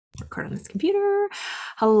Record on this computer.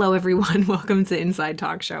 Hello, everyone. Welcome to Inside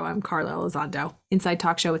Talk Show. I'm Carla Elizondo. Inside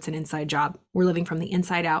Talk Show, it's an inside job. We're living from the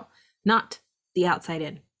inside out, not the outside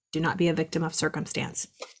in. Do not be a victim of circumstance.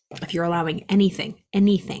 If you're allowing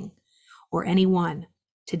anything, or anyone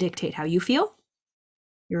to dictate how you feel,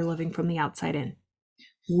 you're living from the outside in.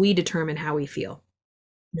 We determine how we feel,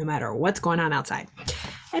 no matter what's going on outside.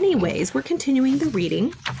 Anyways, we're continuing the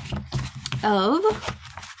reading of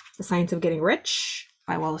The Science of Getting Rich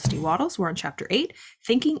by Wallace D. Wattles. We're on chapter 8,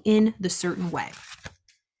 Thinking in the Certain Way.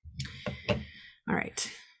 All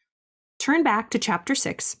right. Turn back to chapter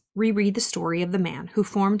 6, reread the story of the man who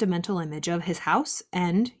formed a mental image of his house,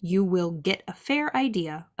 and you will get a fair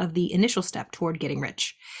idea of the initial step toward getting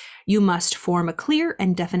rich. You must form a clear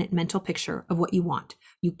and definite mental picture of what you want.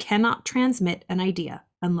 You cannot transmit an idea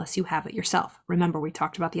unless you have it yourself. Remember, we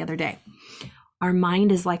talked about the other day. Our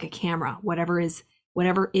mind is like a camera. Whatever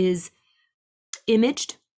is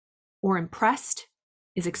imaged or impressed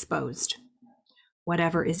is exposed.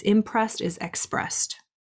 Whatever is impressed is expressed.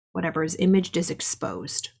 Whatever is imaged is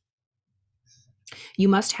exposed. You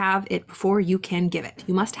must have it before you can give it.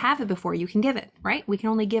 You must have it before you can give it, right? We can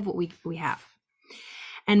only give what we have.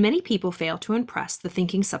 And many people fail to impress the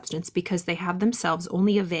thinking substance because they have themselves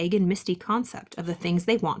only a vague and misty concept of the things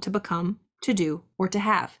they want to become, to do, or to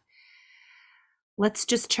have. Let's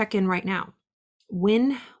just check in right now.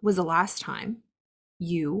 When was the last time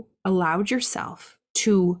you allowed yourself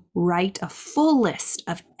to write a full list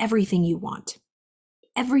of everything you want?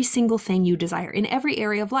 Every single thing you desire in every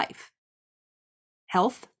area of life.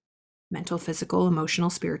 Health, mental, physical, emotional,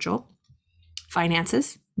 spiritual,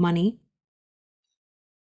 finances, money,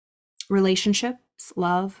 relationships,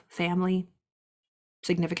 love, family,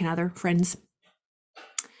 significant other, friends,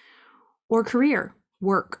 or career,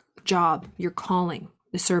 work, job, your calling,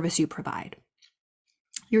 the service you provide,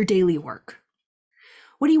 your daily work.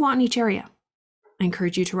 What do you want in each area? I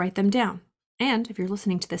encourage you to write them down. And if you're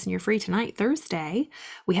listening to this and you're free tonight, Thursday,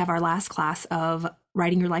 we have our last class of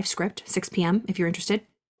writing your life script, 6 p.m. If you're interested,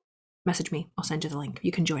 message me. I'll send you the link.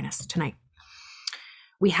 You can join us tonight.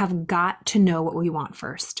 We have got to know what we want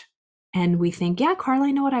first. And we think, yeah, Carla,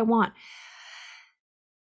 I know what I want.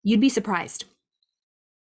 You'd be surprised.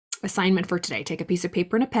 Assignment for today. Take a piece of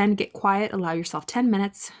paper and a pen, get quiet, allow yourself 10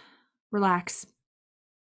 minutes, relax,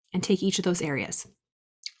 and take each of those areas.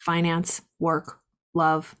 Finance, work,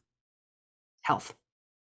 love, health.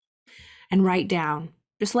 And write down,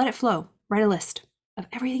 just let it flow. Write a list of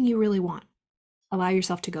everything you really want. Allow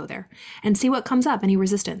yourself to go there and see what comes up, any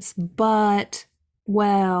resistance. But,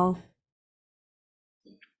 well,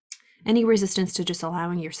 any resistance to just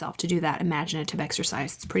allowing yourself to do that imaginative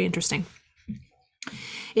exercise. It's pretty interesting.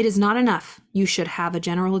 It is not enough. You should have a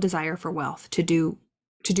general desire for wealth to do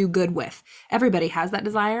good with. Everybody has that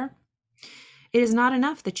desire. It is not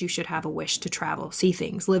enough that you should have a wish to travel, see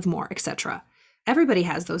things, live more, etc. Everybody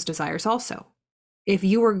has those desires also. If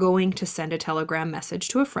you were going to send a telegram message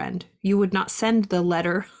to a friend, you would not send the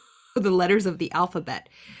letters of the alphabet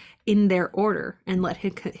in their order and let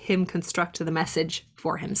him construct the message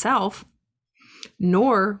for himself.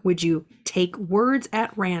 Nor would you take words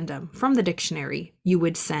at random from the dictionary. You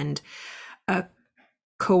would send a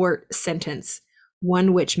cohort sentence,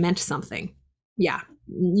 one which meant something. Yeah,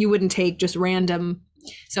 you wouldn't take just random.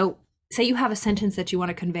 So say you have a sentence that you want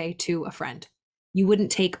to convey to a friend. You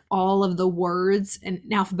wouldn't take all of the words in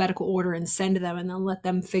alphabetical order and send them and then let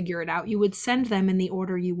them figure it out. You would send them in the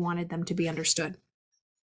order you wanted them to be understood.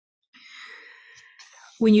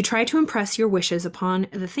 When you try to impress your wishes upon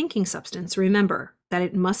the thinking substance, remember that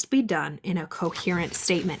it must be done in a coherent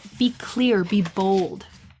statement. Be clear, be bold.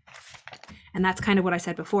 And that's kind of what I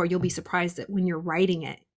said before. You'll be surprised that when you're writing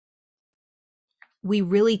it, we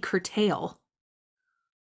really curtail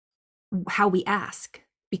how we ask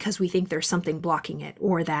because we think there's something blocking it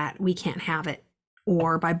or that we can't have it.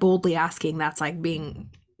 Or by boldly asking,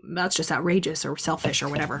 that's just outrageous or selfish or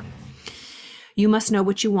whatever. You must know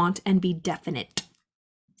what you want and be definite.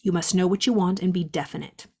 You must know what you want and be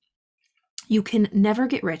definite. You can never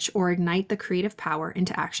get rich or ignite the creative power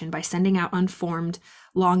into action by sending out unformed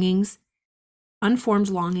longings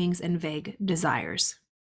and vague desires.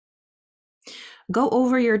 Go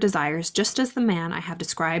over your desires just as the man I have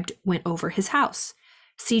described went over his house.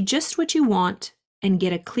 See just what you want and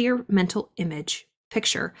get a clear mental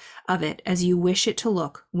picture of it as you wish it to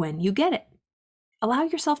look when you get it. Allow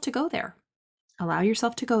yourself to go there. Allow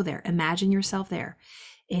yourself to go there. Imagine yourself there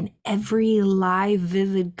in every live,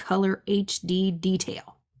 vivid color HD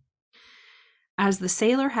detail. As the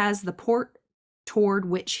sailor has the port toward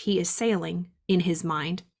which he is sailing in his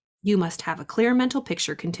mind, you must have a clear mental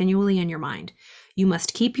picture continually in your mind. You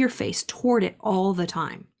must keep your face toward it all the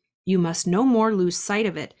time. You must no more lose sight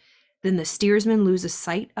of it than the steersman loses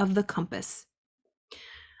sight of the compass.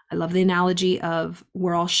 I love the analogy of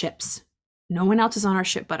we're all ships. No one else is on our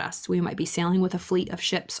ship but us. We might be sailing with a fleet of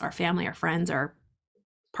ships, our family, our friends, our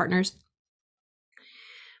partners,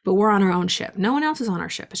 but we're on our own ship. No one else is on our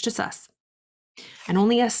ship. It's just us. And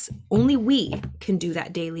only we can do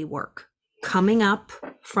that daily work. Coming up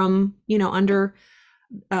from,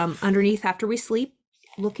 underneath after we sleep,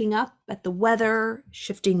 looking up at the weather,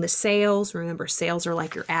 shifting the sails. Remember, sails are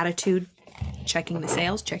like your attitude. Checking the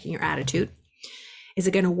sails, checking your attitude. Is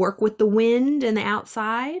it going to work with the wind and the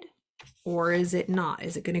outside, or is it not?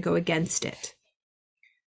 Is it going to go against it?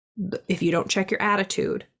 If you don't check your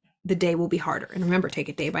attitude, the day will be harder. And remember, take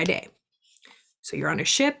it day by day. So you're on a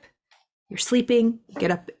ship, you're sleeping,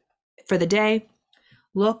 get up for the day,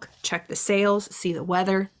 look, check the sails, see the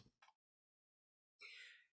weather,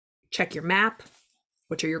 check your map.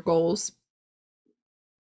 Which are your goals?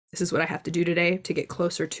 This is what I have to do today to get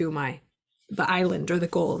closer to the island or the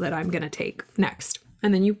goal that I'm going to take next.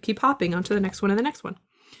 And then you keep hopping onto the next one and the next one.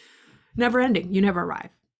 Never ending. You never arrive.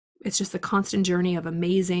 It's just the constant journey of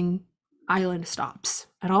amazing island stops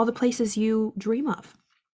at all the places you dream of.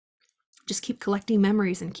 Just keep collecting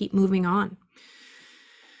memories and keep moving on.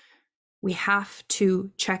 We have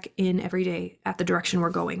to check in every day at the direction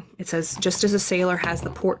we're going. It says, just as a sailor has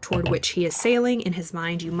the port toward which he is sailing in his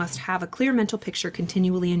mind, you must have a clear mental picture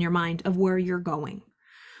continually in your mind of where you're going.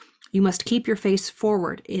 You must keep your face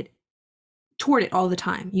toward it all the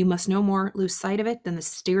time. You must no more lose sight of it than the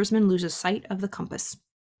steersman loses sight of the compass.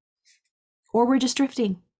 Or we're just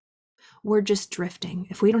drifting. We're just drifting.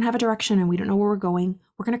 If we don't have a direction and we don't know where we're going,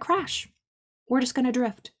 we're going to crash. We're just going to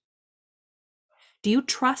drift. Do you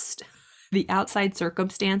trust the outside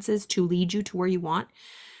circumstances to lead you to where you want?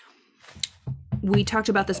 We talked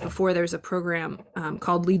about this before. There's a program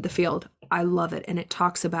called Lead the Field. I love it. And it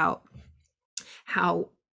talks about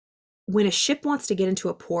how when a ship wants to get into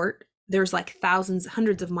a port, there's like thousands,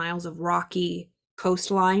 hundreds of miles of rocky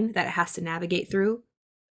coastline that it has to navigate through.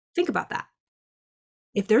 Think about that.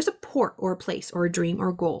 If there's a port or a place or a dream or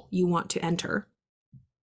a goal you want to enter,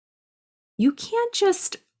 you can't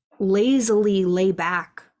just lazily lay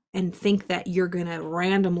back and think that you're going to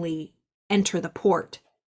randomly enter the port.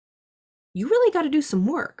 You really got to do some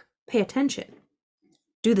work. Pay attention.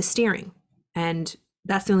 Do the steering. And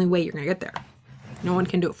that's the only way you're going to get there. No one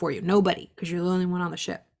can do it for you. Nobody, because you're the only one on the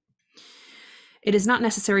ship. It is not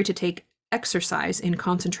necessary to take exercise in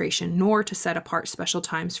concentration, nor to set apart special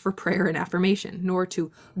times for prayer and affirmation, nor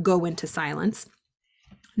to go into silence,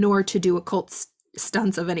 nor to do occult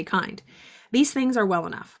stunts of any kind. These things are well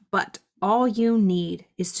enough, but all you need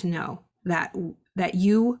is to know that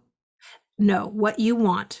you know what you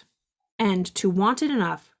want, and to want it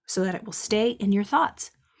enough so that it will stay in your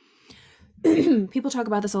thoughts. People talk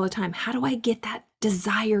about this all the time. How do I get that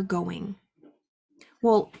desire going?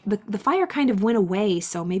 Well, the fire kind of went away,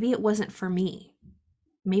 so maybe it wasn't for me.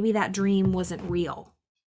 Maybe that dream wasn't real.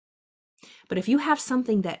 But if you have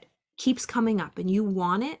something that keeps coming up and you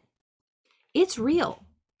want it, it's real.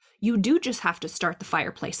 You do just have to start the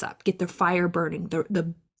fireplace up, get the fire burning,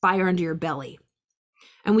 the fire under your belly.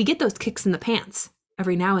 And we get those kicks in the pants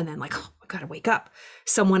every now and then, like, oh, I gotta wake up.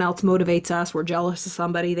 Someone else motivates us. We're jealous of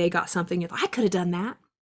somebody. They got something. You're like, I could have done that.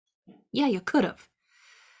 Yeah, you could have.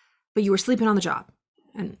 But you were sleeping on the job.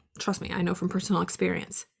 And trust me, I know from personal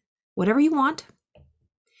experience. Whatever you want,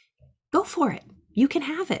 go for it. You can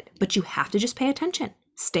have it, but you have to just pay attention.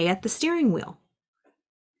 Stay at the steering wheel.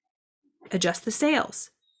 Adjust the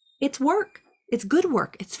sails. It's work. It's good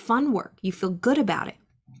work. It's fun work. You feel good about it.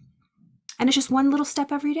 And it's just one little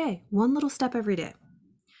step every day. One little step every day.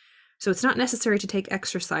 So it's not necessary to take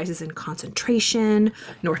exercises in concentration,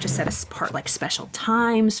 nor to set apart like special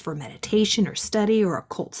times for meditation or study or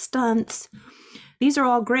occult stunts. These are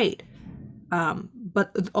all great.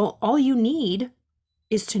 But all you need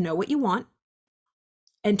is to know what you want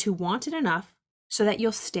and to want it enough so that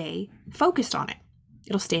you'll stay focused on it.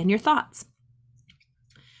 It'll stay in your thoughts.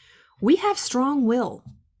 We have strong will.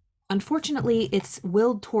 Unfortunately, it's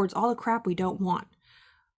willed towards all the crap we don't want.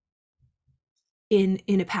 In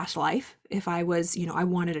a past life, if I was, I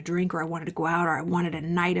wanted a drink or I wanted to go out or I wanted a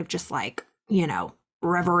night of just like,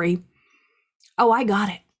 reverie. Oh, I got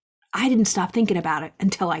it. I didn't stop thinking about it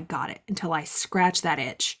until I got it, until I scratched that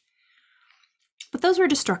itch. But those were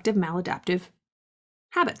destructive, maladaptive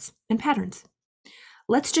habits and patterns.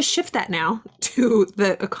 Let's just shift that now to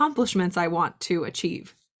the accomplishments I want to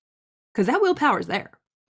achieve. Because that willpower is there.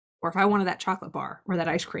 Or if I wanted that chocolate bar or that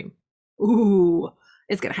ice cream, ooh,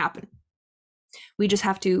 it's going to happen. We just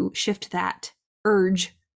have to shift that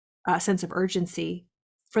sense of urgency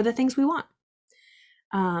for the things we want.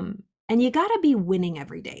 And you got to be winning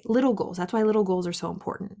every day. Little goals. That's why little goals are so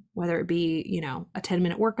important. Whether it be, a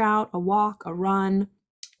 10-minute workout, a walk, a run,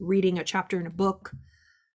 reading a chapter in a book,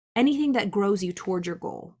 anything that grows you towards your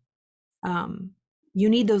goal. You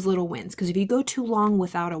need those little wins, because if you go too long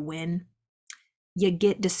without a win, you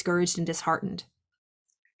get discouraged and disheartened.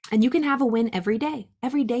 And you can have a win every day.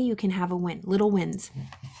 Every day you can have a win, little wins.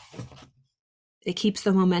 It keeps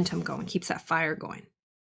the momentum going, keeps that fire going.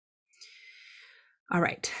 All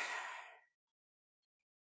right.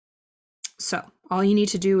 So all you need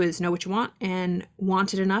to do is know what you want and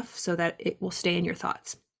want it enough so that it will stay in your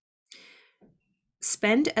thoughts.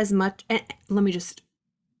 Spend as much, let me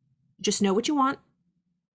just know what you want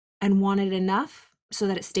and want it enough so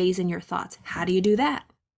that it stays in your thoughts. How do you do that?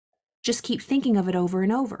 Just keep thinking of it over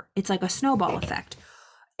and over. It's like a snowball effect.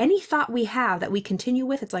 Any thought we have that we continue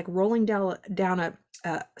with, it's like rolling down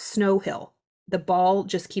a snow hill. The ball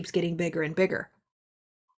just keeps getting bigger and bigger.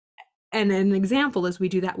 And an example is we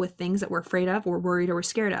do that with things that we're afraid of, or worried, or we're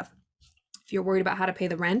scared of. If you're worried about how to pay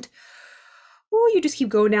the rent, you just keep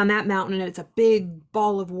going down that mountain and it's a big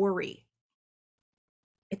ball of worry.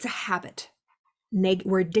 It's a habit.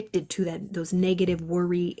 We're addicted to those negative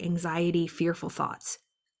worry, anxiety, fearful thoughts.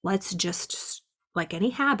 Let's just, like any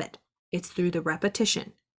habit, it's through the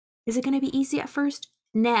repetition. Is it going to be easy at first?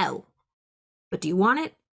 No. But do you want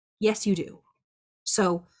it? Yes, you do.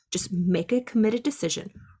 So just make a committed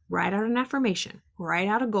decision. Write out an affirmation. Write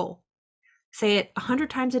out a goal. Say it 100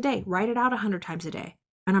 times a day. Write it out 100 times a day.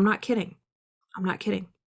 And I'm not kidding. I'm not kidding.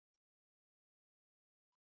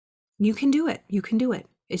 You can do it. You can do it.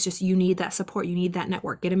 It's just you need that support. You need that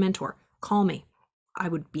network. Get a mentor. Call me. I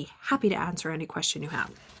would be happy to answer any question you have.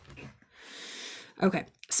 Okay.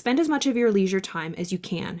 Spend as much of your leisure time as you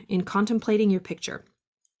can in contemplating your picture.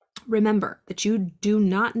 Remember that you do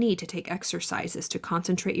not need to take exercises to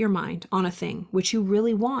concentrate your mind on a thing which you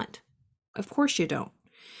really want. Of course you don't.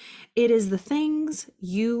 It is the things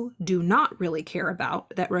you do not really care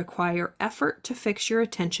about that require effort to fix your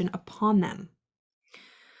attention upon them.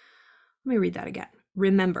 Let me read that again.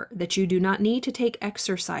 Remember that you do not need to take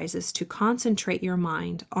exercises to concentrate your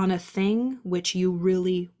mind on a thing which you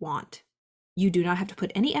really want. You do not have to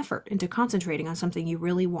put any effort into concentrating on something you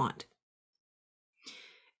really want.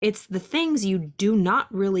 It's the things you do not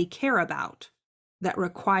really care about that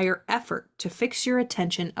require effort to fix your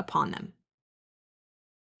attention upon them.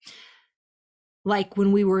 Like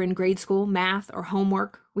when we were in grade school, math or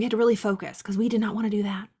homework, we had to really focus because we did not want to do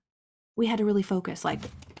that. We had to really focus, like,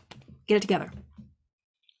 get it together.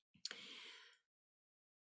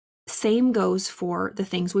 Same goes for the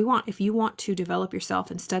things we want. If you want to develop yourself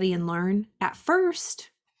and study and learn, at first,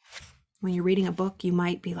 when you're reading a book, you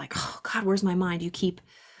might be like, oh God, where's my mind? You keep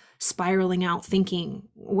spiraling out thinking,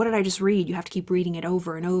 what did I just read? You have to keep reading it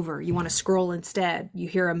over and over. You want to scroll instead. You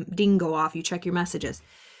hear a ding go off, you check your messages.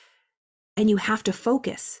 And you have to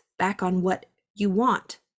focus back on what you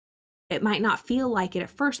want. It might not feel like it at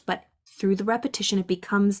first, but through the repetition, it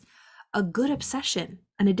becomes a good obsession,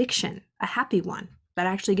 an addiction, a happy one that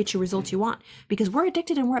actually gets you results you want, because we're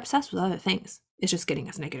addicted and we're obsessed with other things. It's just getting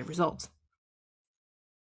us negative results.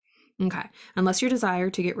 Okay, unless your desire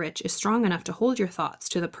to get rich is strong enough to hold your thoughts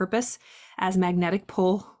to the purpose as a magnetic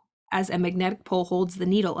pole holds the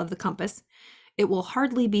needle of the compass, it will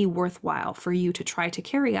hardly be worthwhile for you to try to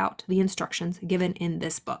carry out the instructions given in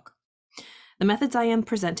this book. The methods I am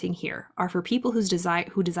presenting here are for people whose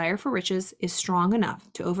desire for riches is strong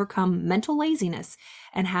enough to overcome mental laziness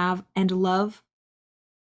and the love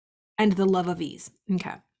of ease.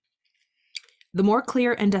 Okay. The more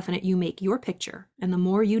clear and definite you make your picture, and the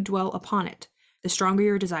more you dwell upon it, the stronger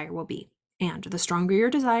your desire will be. And the stronger your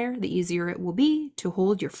desire, the easier it will be to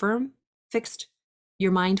hold your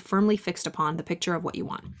mind firmly fixed upon the picture of what you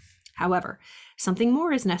want. However, something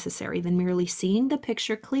more is necessary than merely seeing the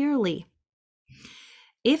picture clearly.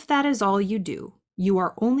 If that is all you do, you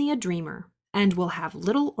are only a dreamer and will have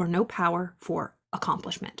little or no power for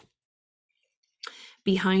accomplishment.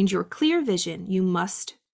 Behind your clear vision,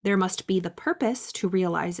 there must be the purpose to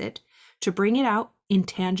realize it, to bring it out in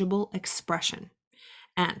tangible expression.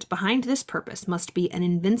 And behind this purpose must be an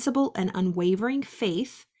invincible and unwavering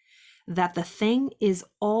faith that the thing is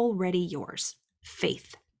already yours.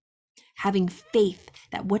 Faith. Having faith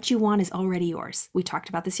that what you want is already yours. We talked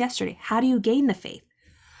about this yesterday. How do you gain the faith?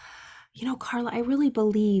 Carla, I really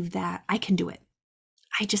believe that I can do it.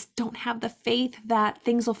 I just don't have the faith that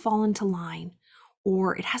things will fall into line,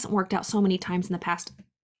 or it hasn't worked out so many times in the past.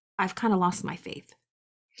 I've kind of lost my faith.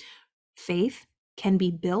 Faith can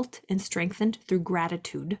be built and strengthened through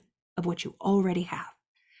gratitude of what you already have.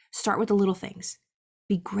 Start with the little things.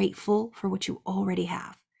 Be grateful for what you already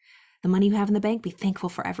have. The money you have in the bank, be thankful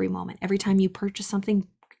for every moment. Every time you purchase something,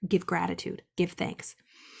 give gratitude, give thanks.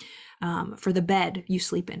 For the bed you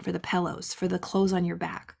sleep in, for the pillows, for the clothes on your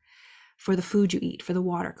back, for the food you eat, for the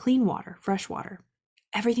water, clean water, fresh water,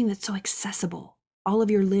 everything that's so accessible, all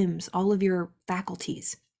of your limbs, all of your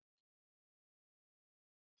faculties,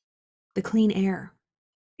 the clean air.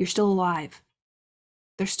 You're still alive.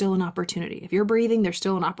 There's still an opportunity. If you're breathing, there's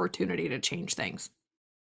still an opportunity to change things.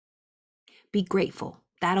 Be grateful.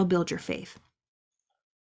 That'll build your faith.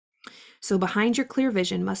 So behind your clear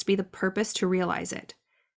vision must be the purpose to realize it.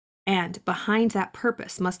 And behind that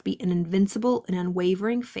purpose must be an invincible and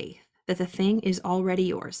unwavering faith that the thing is already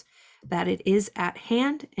yours, that it is at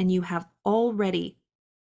hand, and you have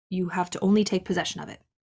to only take possession of it.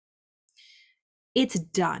 It's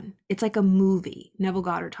done. It's like a movie. Neville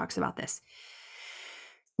Goddard talks about this.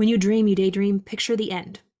 When you dream, you daydream, picture the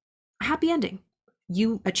end. A happy ending.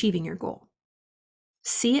 You achieving your goal.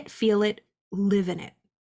 See it, feel it, live in it.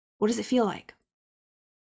 What does it feel like?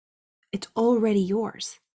 It's already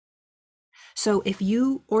yours. So if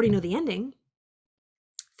you already know the ending,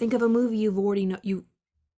 think of a movie you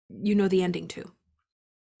know the ending to.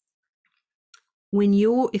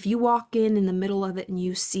 If you walk in the middle of it and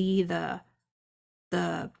you see the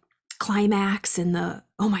climax and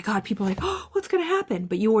oh my God, people are like, oh, what's going to happen?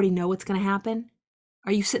 But you already know what's going to happen.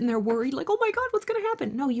 Are you sitting there worried like, oh my God, what's going to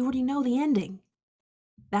happen? No, you already know the ending.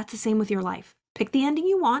 That's the same with your life. Pick the ending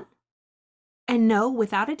you want and know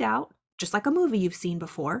without a doubt, just like a movie you've seen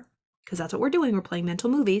before, because that's what we're doing. We're playing mental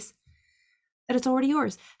movies, that it's already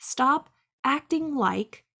yours. Stop acting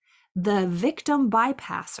like the victim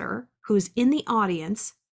bypasser who's in the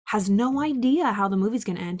audience has no idea how the movie's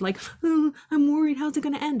going to end. Like, oh, I'm worried. How's it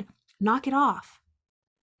going to end? Knock it off.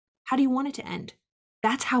 How do you want it to end?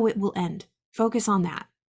 That's how it will end. Focus on that.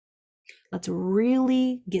 Let's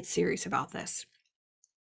really get serious about this.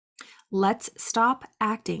 Let's stop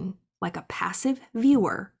acting like a passive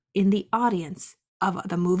viewer in the audience of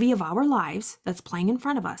the movie of our lives that's playing in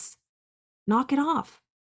front of us. Knock it off.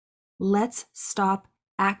 Let's stop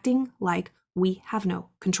acting like we have no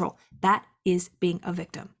control. That is being a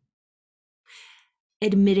victim.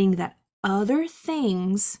 Admitting that other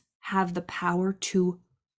things have the power to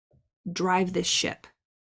drive this ship.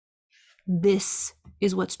 This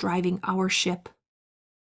is what's driving our ship.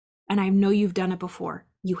 And I know you've done it before.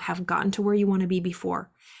 You have gotten to where you want to be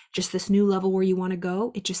before. Just this new level where you want to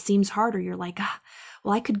go, it just seems harder. You're like,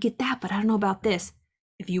 well, I could get that, but I don't know about this.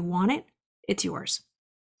 If you want it, it's yours.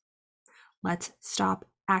 Let's stop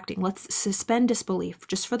acting. Let's suspend disbelief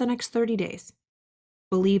just for the next 30 days.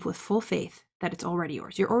 Believe with full faith that it's already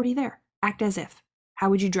yours. You're already there. Act as if.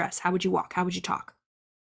 How would you dress? How would you walk? How would you talk?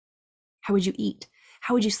 How would you eat?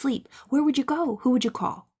 How would you sleep? Where would you go? Who would you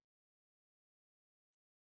call?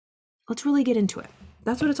 Let's really get into it.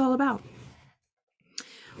 That's what it's all about.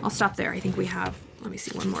 I'll stop there. I think we have, let me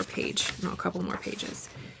see, one more page. No, a couple more pages.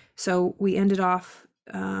 So we ended off,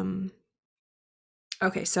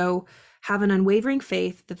 okay, so have an unwavering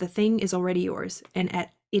faith that the thing is already yours and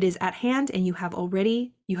it is at hand and you have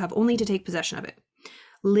only to take possession of it.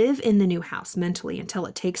 Live in the new house mentally until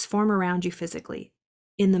it takes form around you physically.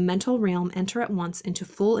 In the mental realm, enter at once into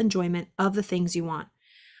full enjoyment of the things you want.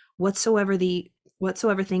 Whatsoever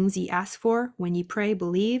things ye ask for, when ye pray,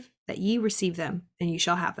 believe that ye receive them, and ye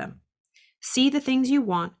shall have them. See the things you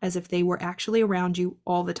want as if they were actually around you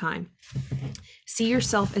all the time. See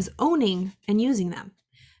yourself as owning and using them.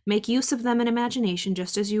 Make use of them in imagination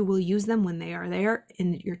just as you will use them when they are there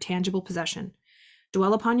in your tangible possession.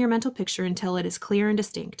 Dwell upon your mental picture until it is clear and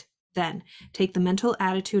distinct. Then, take the mental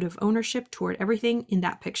attitude of ownership toward everything in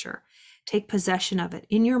that picture. Take possession of it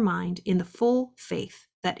in your mind in the full faith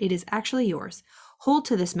that it is actually yours. Hold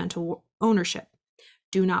to this mental ownership.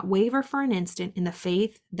 Do not waver for an instant in the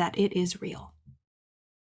faith that it is real.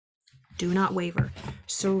 Do not waver.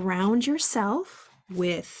 Surround yourself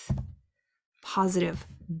with positive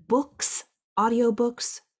books,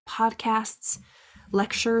 audiobooks, podcasts,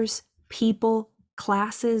 lectures, people,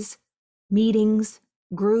 classes, meetings,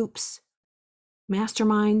 groups,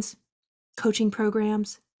 masterminds, coaching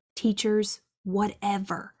programs, teachers,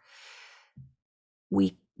 whatever.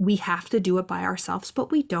 We have to do it by ourselves,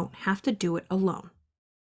 but we don't have to do it alone.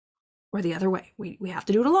 Or the other way. We have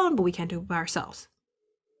to do it alone, but we can't do it by ourselves.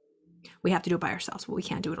 We have to do it by ourselves, but we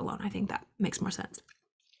can't do it alone. I think that makes more sense.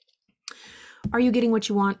 Are you getting what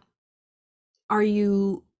you want? Are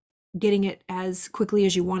you getting it as quickly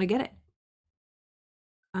as you want to get it?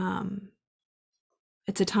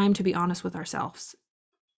 It's a time to be honest with ourselves.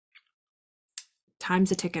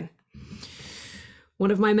 Time's a ticking.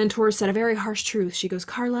 One of my mentors said a very harsh truth. She goes,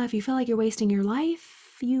 Carla, if you feel like you're wasting your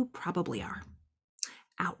life, you probably are.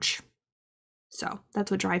 Ouch. So that's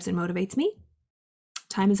what drives and motivates me.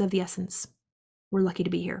 Time is of the essence. We're lucky to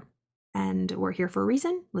be here, and we're here for a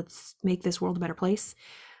reason. Let's make this world a better place.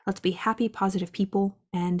 Let's be happy, positive people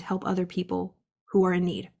and help other people who are in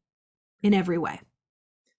need in every way.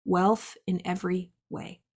 Wealth in every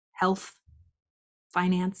way. Health,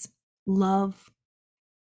 finance, love,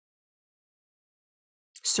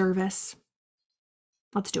 service.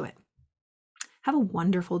 Let's do it. Have a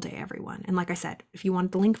wonderful day, everyone. And like I said, if you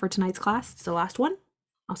want the link for tonight's class, it's the last one.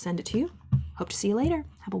 I'll send it to you. Hope to see you later.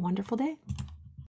 Have a wonderful day.